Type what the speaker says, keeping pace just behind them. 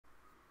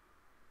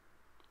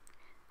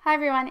Hi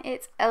everyone,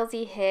 it's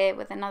Elsie here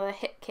with another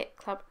Hit Kit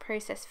Club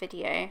process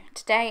video.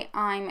 Today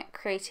I'm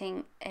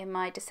creating in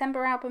my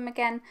December album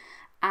again,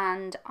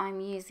 and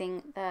I'm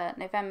using the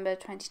November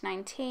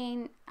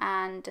 2019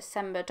 and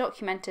December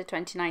documented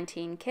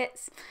 2019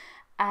 kits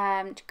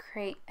to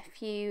create a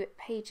few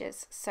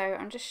pages. So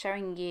I'm just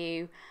showing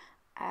you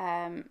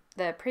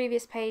the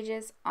previous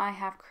pages I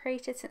have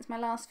created since my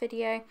last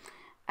video.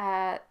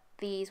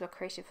 These were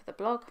created for the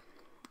blog,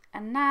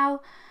 and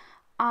now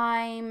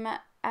I'm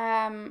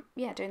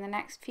doing the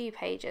next few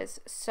pages.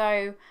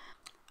 So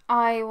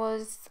I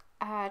was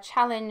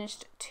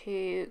challenged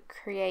to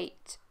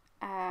create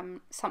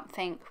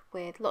something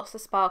with lots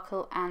of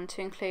sparkle and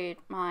to include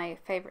my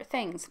favourite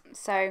things.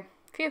 So a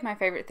few of my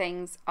favourite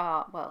things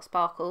are, well,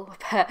 sparkle,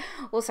 but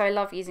also I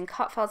love using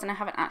cut files, and I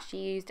haven't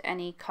actually used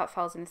any cut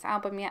files in this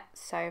album yet,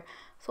 so I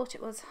thought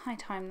it was high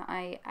time that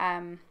I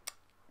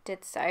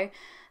did so.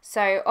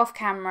 So off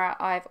camera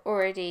I've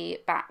already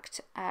cut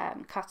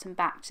and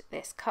backed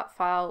this cut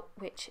file,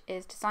 which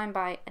is designed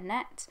by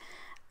Annette,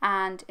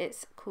 and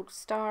it's called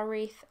Star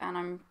Wreath, and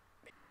I'm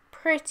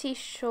pretty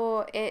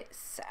sure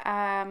it's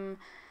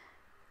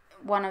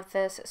one of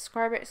the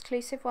subscriber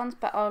exclusive ones,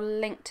 but I'll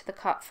link to the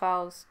cut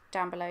files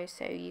down below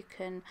so you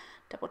can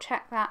double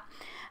check that.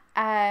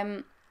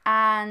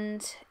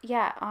 And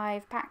yeah,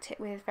 I've backed it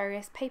with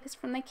various papers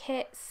from the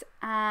kits,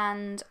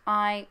 and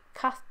I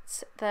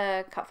cut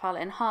the cut file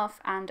in half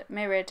and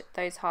mirrored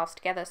those halves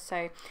together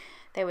so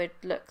they would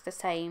look the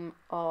same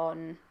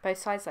on both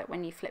sides, like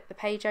when you flip the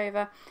page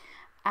over.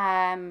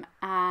 And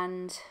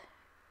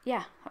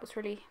yeah, that was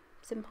really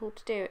simple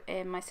to do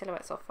in my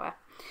Silhouette software.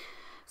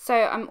 So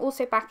I'm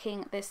also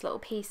backing this little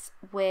piece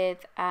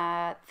with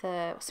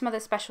some of the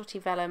specialty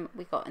vellum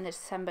we got in the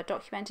December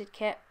documented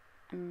kit.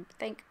 I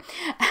think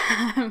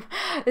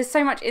there's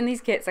so much in these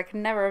kits I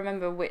can never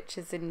remember which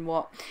is in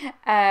what,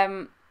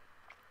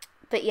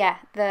 but yeah,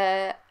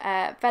 the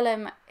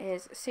vellum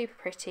is super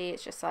pretty.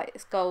 It's just like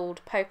this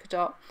gold polka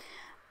dot,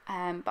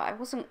 but I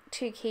wasn't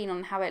too keen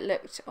on how it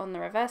looked on the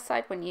reverse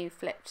side when you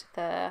flipped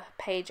the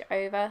page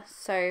over,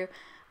 so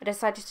I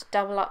decided to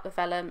double up the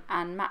vellum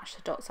and match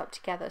the dots up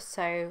together,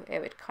 so it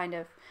would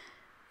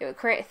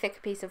create a thicker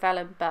piece of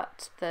vellum,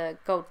 but the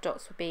gold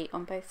dots would be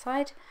on both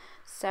sides.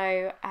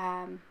 So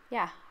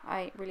yeah,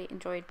 I really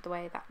enjoyed the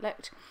way that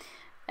looked.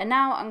 And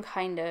now I'm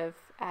kind of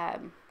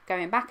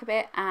going back a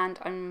bit, and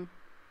I'm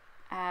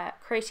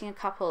creating a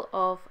couple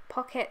of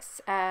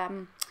pockets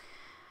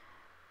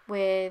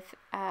with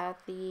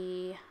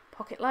the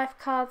pocket life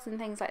cards and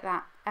things like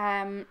that.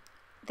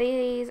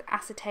 These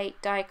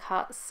acetate die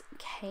cuts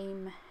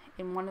came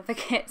in one of the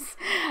kits,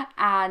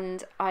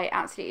 and I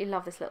absolutely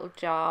love this little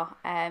jar.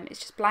 It's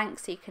just blank,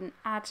 so you can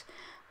add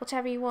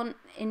whatever you want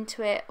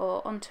into it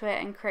or onto it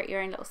and create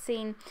your own little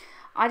scene.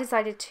 I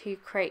decided to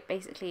create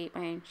basically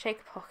my own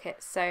shaker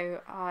pocket,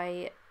 so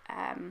I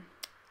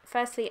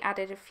firstly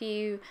added a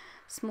few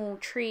small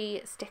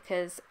tree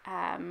stickers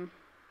and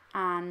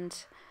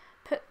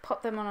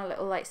popped them on a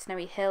little like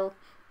snowy hill,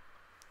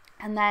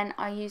 and then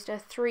I used a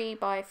 3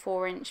 by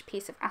 4 inch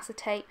piece of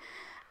acetate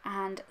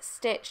and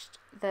stitched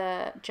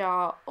the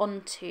jar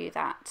onto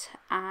that,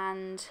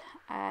 and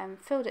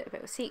filled it a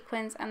bit with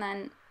sequins, and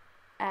then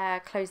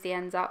closed the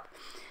ends up.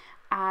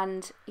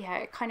 And yeah,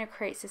 it kind of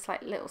creates this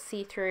like little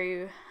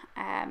see-through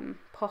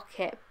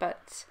pocket,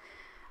 but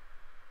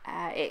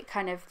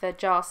the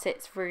jar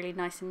sits really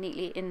nice and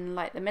neatly in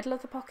like the middle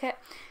of the pocket,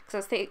 because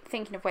I was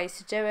thinking of ways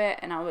to do it,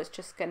 and I was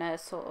just gonna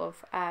sort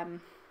of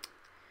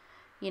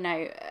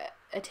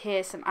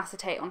adhere some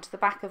acetate onto the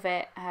back of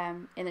it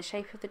in the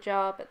shape of the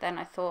jar, but then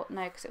I thought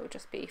no, because it would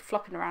just be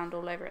flopping around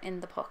all over in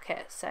the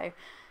pocket. So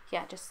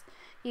yeah, just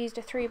used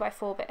a 3 by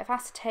 4 bit of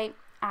acetate,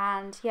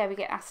 and yeah, we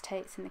get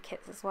acetates in the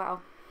kits as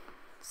well.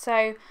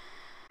 So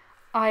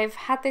I've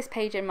had this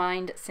page in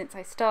mind since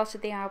I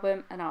started the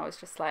album, and I was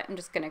just like, I'm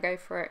just gonna go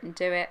for it and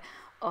do it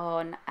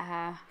on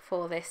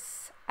for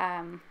this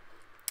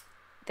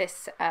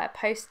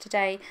post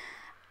today.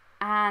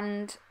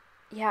 And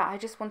yeah, I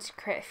just wanted to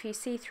create a few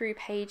see-through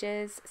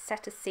pages,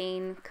 set a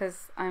scene,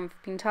 because I've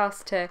been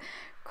tasked to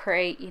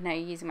create,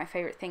 using my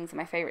favourite things, and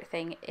my favourite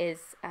thing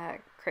is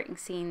creating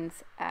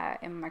scenes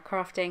in my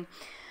crafting.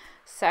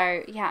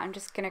 So yeah, I'm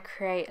just going to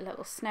create a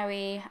little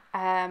snowy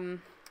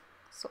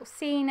sort of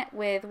scene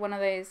with one of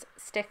those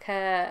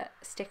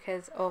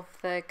stickers of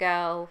the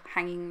girl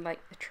hanging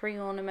like the tree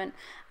ornament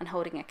and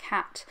holding a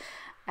cat,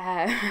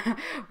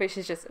 which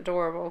is just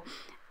adorable.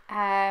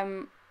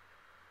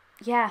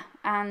 Yeah,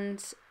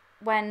 and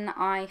when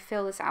I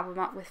fill this album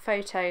up with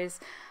photos,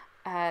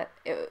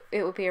 it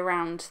will be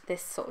around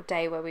this sort of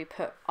day where we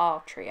put our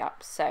tree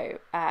up. So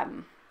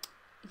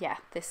yeah,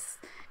 this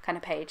kind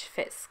of page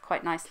fits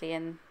quite nicely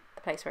in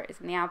the place where it is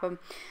in the album.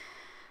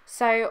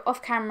 So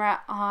off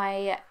camera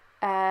I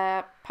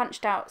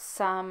punched out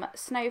some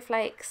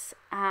snowflakes,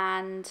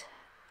 and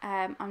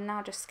I'm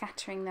now just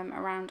scattering them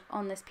around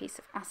on this piece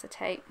of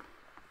acetate.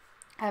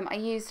 I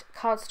used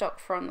cardstock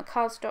from the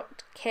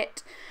cardstock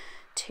kit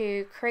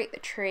to create the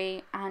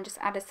tree, and just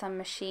added some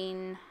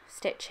machine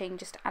stitching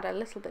just to add a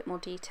little bit more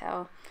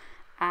detail.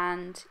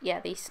 and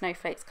yeah, these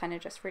snowflakes kind of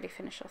just really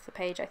finish off the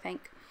page, I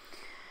think.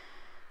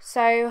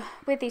 So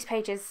with these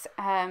pages,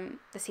 the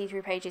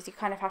see-through pages, you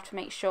kind of have to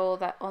make sure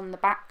that on the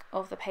back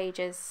of the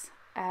pages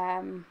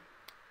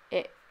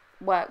it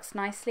works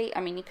nicely. I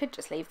mean, you could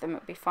just leave them, it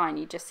would be fine,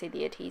 you just see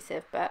the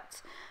adhesive,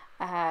 but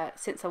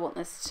since I want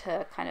this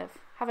to kind of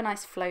have a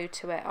nice flow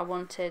to it, I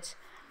wanted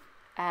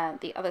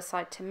the other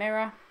side to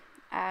mirror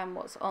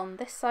what's on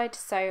this side,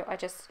 so I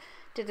just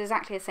did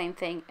exactly the same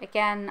thing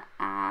again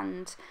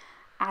and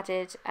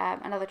added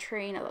another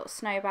tree and a little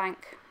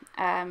snowbank.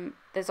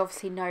 There's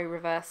obviously no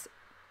reverse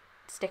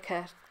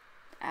sticker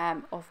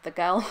of the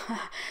girl,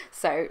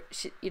 so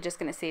you're just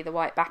going to see the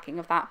white backing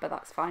of that, but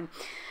that's fine.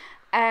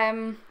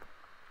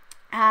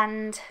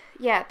 And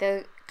yeah,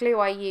 the glue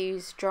I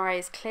use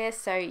dries clear,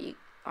 so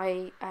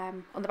on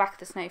the back of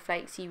the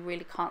snowflakes you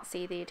really can't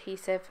see the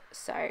adhesive,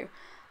 so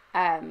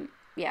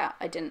yeah,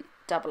 I didn't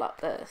double up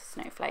the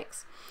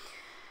snowflakes.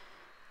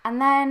 And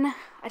then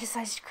I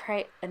decided to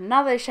create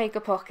another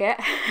shaker pocket.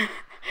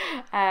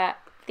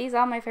 These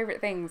are my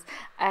favourite things,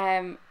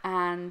 and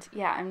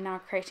yeah, I'm now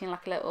creating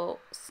like a little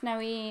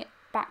snowy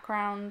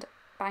background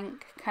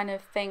bank kind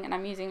of thing, and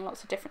I'm using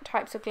lots of different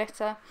types of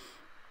glitter,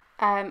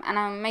 and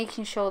I'm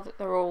making sure that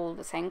they're all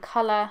the same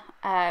colour.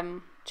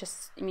 I'm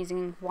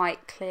using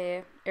white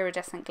clear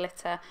iridescent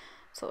glitter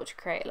sort of to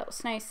create a little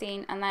snow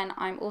scene, and then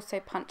I'm also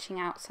punching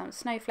out some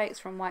snowflakes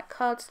from white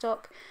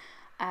cardstock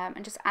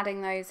and just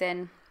adding those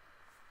in.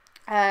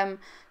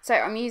 So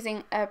I'm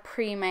using a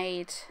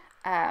pre-made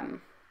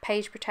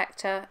page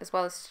protector as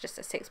well as just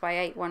a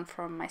 6x8 one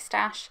from my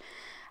stash,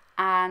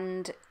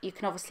 and you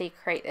can obviously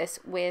create this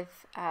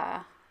with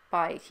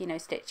by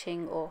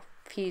stitching or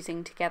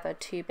fusing together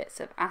 2 bits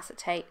of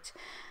acetate,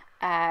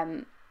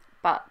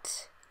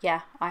 but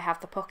yeah, I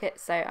have the pocket,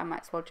 so I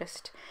might as well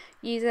just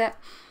use it.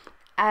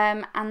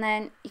 And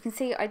then you can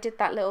see I did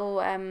that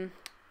little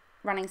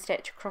running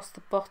stitch across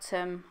the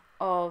bottom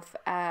of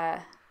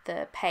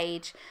the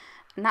page,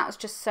 and that was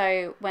just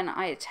so when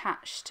I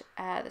attached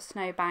the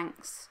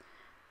snowbanks,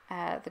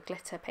 the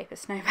glitter paper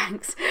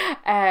snowbanks,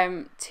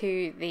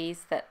 to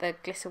these, that the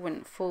glitter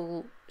wouldn't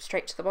fall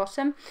straight to the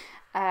bottom,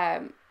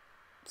 and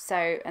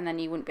then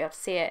you wouldn't be able to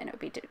see it and it would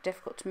be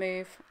difficult to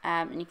move,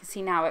 and you can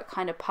see now it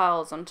kind of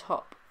piles on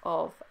top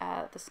of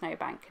the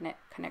snowbank, and it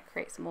kind of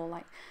creates a more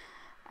like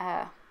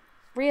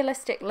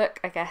realistic look,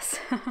 I guess.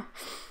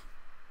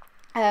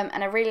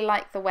 And I really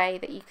like the way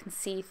that you can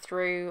see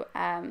through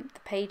the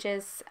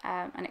pages,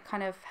 and it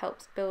kind of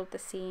helps build the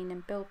scene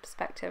and build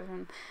perspective,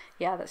 and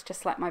yeah, that's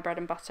just like my bread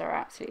and butter. I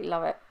absolutely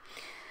love it.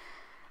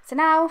 So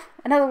now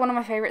another one of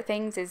my favourite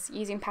things is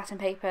using pattern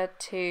paper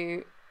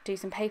to do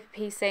some paper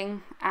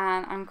piecing,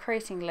 and I'm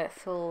creating a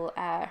little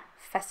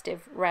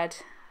festive red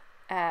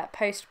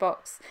post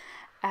box.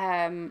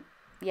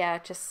 Yeah,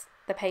 just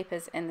the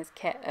papers in this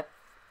kit are,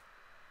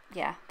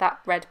 yeah, that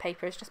red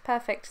paper is just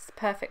perfect. It's the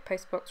perfect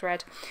postbox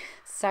red.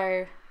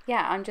 So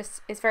yeah,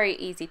 it's very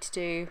easy to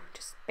do,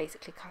 just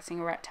basically cutting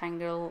a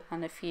rectangle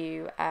and a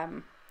few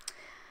a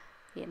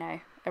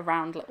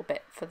round little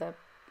bit for the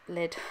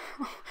lid.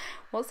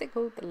 What's it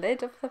called? The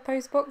lid of the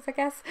postbox, I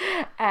guess.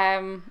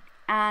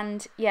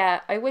 And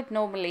yeah, I would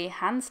normally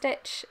hand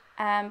stitch,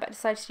 but I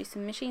decided to do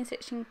some machine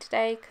stitching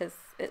today because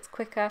it's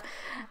quicker.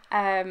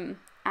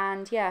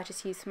 And yeah, I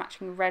just used some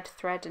matching red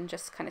thread and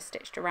just kind of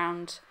stitched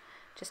around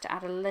just to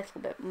add a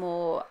little bit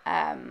more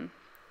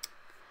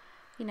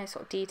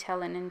sort of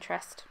detail and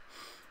interest.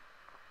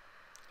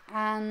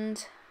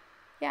 And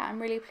yeah,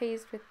 I'm really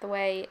pleased with the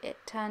way it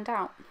turned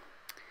out.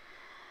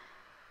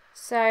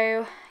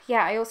 So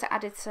yeah, I also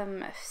added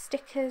some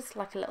stickers,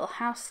 like a little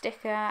house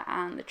sticker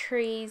and the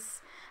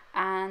trees,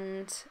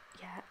 and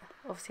yeah,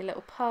 obviously a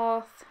little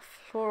path,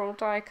 floral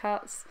die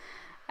cuts.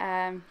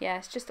 Yeah,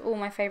 it's just all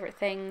my favourite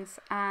things.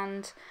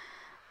 And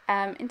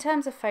in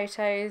terms of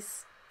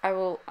photos, I've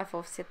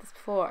obviously said this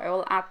before, I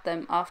will add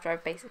them after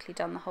I've basically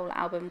done the whole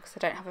album because I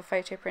don't have a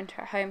photo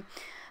printer at home.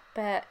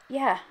 But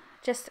yeah,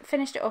 just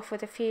finished it off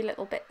with a few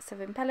little bits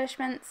of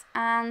embellishments,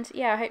 and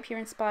yeah, I hope you're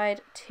inspired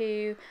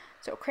to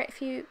sort of create a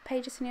few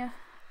pages in your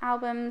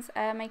albums,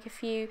 make a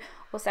few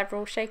or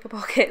several shaker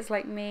pockets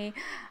like me.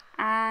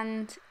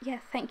 And yeah,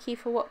 thank you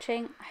for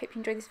watching. I hope you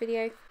enjoyed this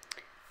video.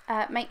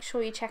 Make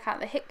sure you check out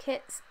the hip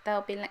kits,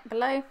 they'll be linked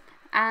below,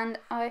 and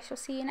I shall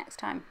see you next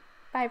time.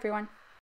 Bye everyone.